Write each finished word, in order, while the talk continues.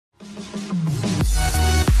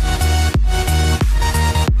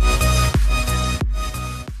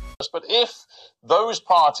those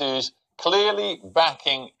parties clearly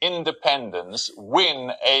backing independence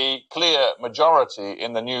win a clear majority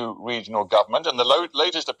in the new regional government. And the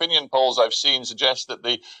latest opinion polls I've seen suggest that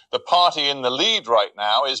the party in the lead right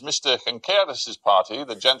now is Mr. Junqueras' party,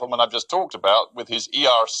 the gentleman I've just talked about, with his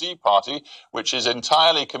ERC party, which is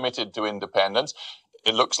entirely committed to independence.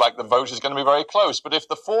 It looks like the vote is going to be very close. But if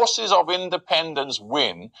the forces of independence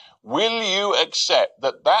win, will you accept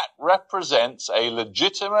that that represents a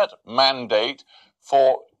legitimate mandate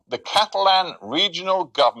for the Catalan regional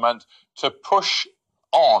government to push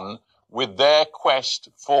on with their quest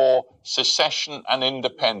for secession and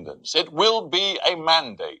independence? It will be a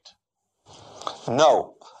mandate.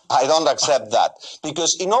 No, I don't accept that.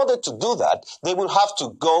 Because in order to do that, they will have to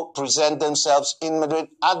go present themselves in Madrid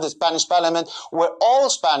at the Spanish parliament, where all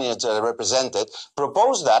Spaniards are represented,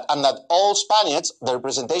 propose that, and that all Spaniards, the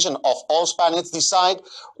representation of all Spaniards, decide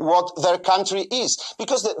what their country is.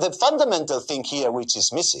 Because the fundamental thing here which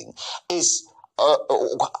is missing is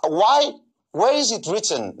where is it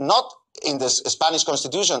written, not in the Spanish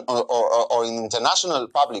constitution or in international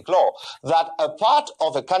public law, that a part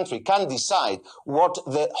of a country can decide what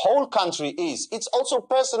the whole country is. It's also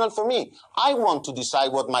personal for me. I want to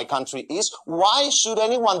decide what my country is. Why should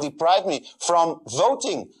anyone deprive me from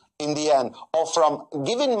voting in the end, or from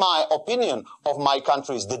giving my opinion of my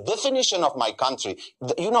countries, the definition of my country?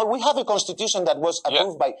 You know, we have a constitution that was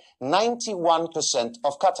approved by 91%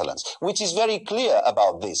 of Catalans, which is very clear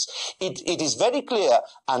about this. It is very clear,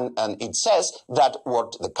 and it says that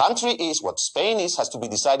what the country is, what Spain is, has to be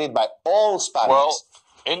decided by all Spaniards.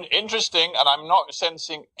 Well, interesting, and I'm not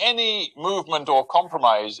sensing any movement or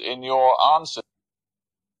compromise in your answer.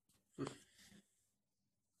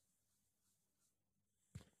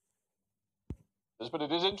 But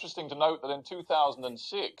it is interesting to note that in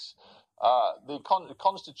 2006, the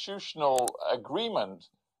constitutional agreement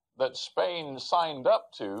that Spain signed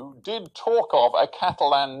up to did talk of a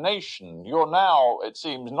Catalan nation. You're now, it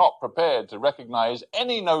seems, not prepared to recognize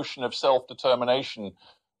any notion of self-determination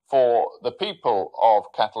for the people of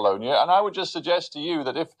Catalonia. And I would just suggest to you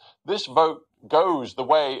that if this vote goes the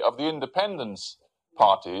way of the independence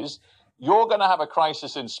parties, you're going to have a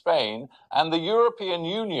crisis in Spain, and the European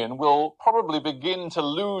Union will probably begin to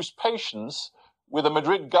lose patience with a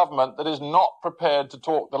Madrid government that is not prepared to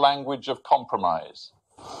talk the language of compromise.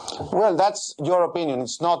 Well, that's your opinion.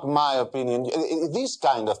 It's not my opinion. These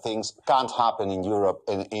kind of things can't happen in Europe,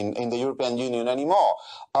 in the European Union anymore.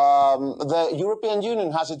 The European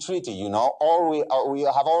Union has a treaty, you know. We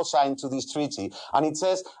have all signed to this treaty, and it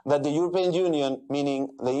says that the European Union, meaning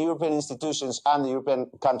the European institutions and the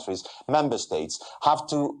European countries, member states, have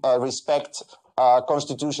to respect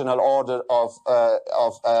constitutional order of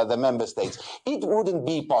the member states. It wouldn't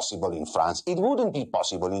be possible in France. It wouldn't be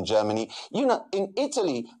possible in Germany. You know, in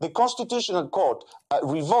Italy, the Constitutional Court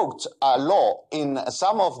revoked a law in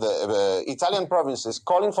some of the Italian provinces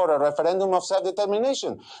calling for a referendum of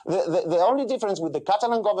self-determination. The only difference with the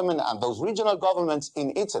Catalan government and those regional governments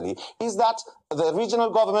in Italy is that the regional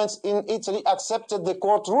governments in Italy accepted the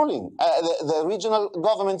court ruling. The regional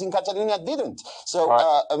government in Catalonia didn't. So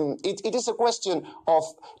it is a question of,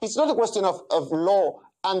 it's not a question of law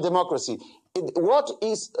and democracy. What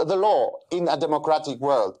is the law in a democratic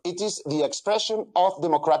world? It is the expression of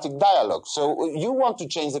democratic dialogue. So you want to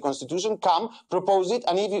change the constitution, come, propose it,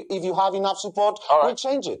 and if you have enough support, we'll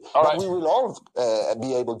change it. But we will all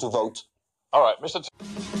be able to vote. All right, Mr.